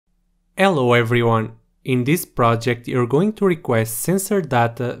Hello everyone! In this project you're going to request sensor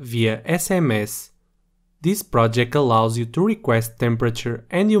data via SMS. This project allows you to request temperature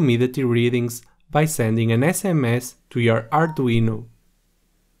and humidity readings by sending an SMS to your Arduino.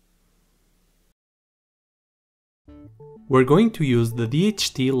 We're going to use the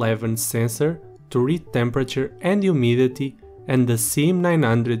DHT11 sensor to read temperature and humidity and the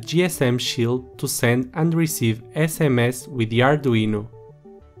SIM900 GSM shield to send and receive SMS with the Arduino.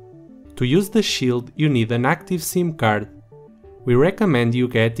 To use the shield, you need an active SIM card. We recommend you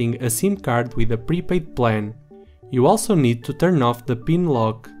getting a SIM card with a prepaid plan. You also need to turn off the pin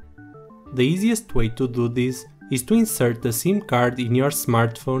lock. The easiest way to do this is to insert the SIM card in your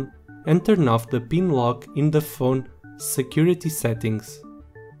smartphone and turn off the pin lock in the phone security settings.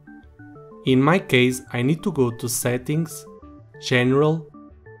 In my case, I need to go to Settings, General,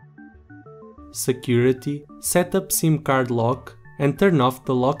 Security, set up SIM card lock and turn off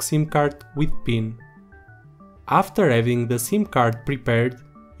the lock SIM card with pin. After having the SIM card prepared,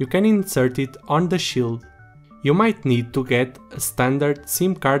 you can insert it on the shield. You might need to get a standard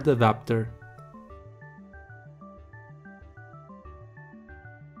SIM card adapter.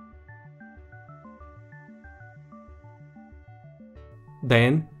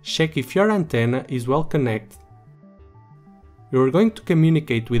 Then, check if your antenna is well connected. You are going to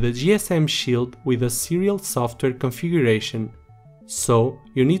communicate with the GSM shield with a serial software configuration, so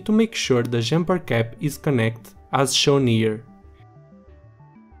you need to make sure the jumper cap is connected as shown here.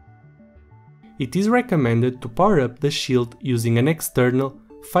 It is recommended to power up the shield using an external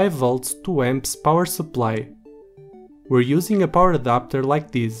 5V 2A power supply. We're using a power adapter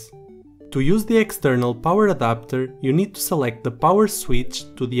like this. To use the external power adapter, you need to select the power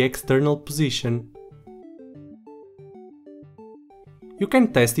switch to the external position. You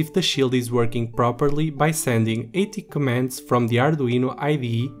can test if the shield is working properly by sending 80 commands from the Arduino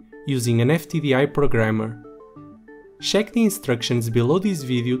IDE using an FTDI programmer. Check the instructions below this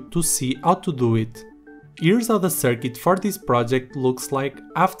video to see how to do it. Here's how the circuit for this project looks like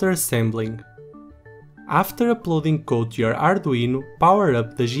after assembling. After uploading code to your Arduino, power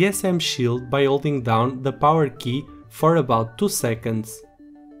up the GSM shield by holding down the power key for about 2 seconds.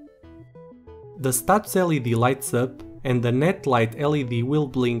 The status LED lights up and the net light LED will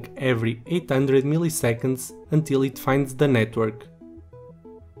blink every 800 milliseconds until it finds the network.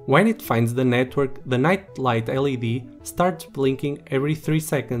 When it finds the network, the night light LED starts blinking every 3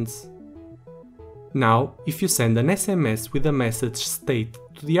 seconds. Now, if you send an SMS with a message state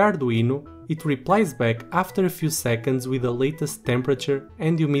to the Arduino, it replies back after a few seconds with the latest temperature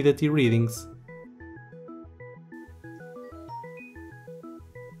and humidity readings.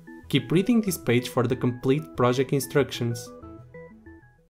 Keep reading this page for the complete project instructions.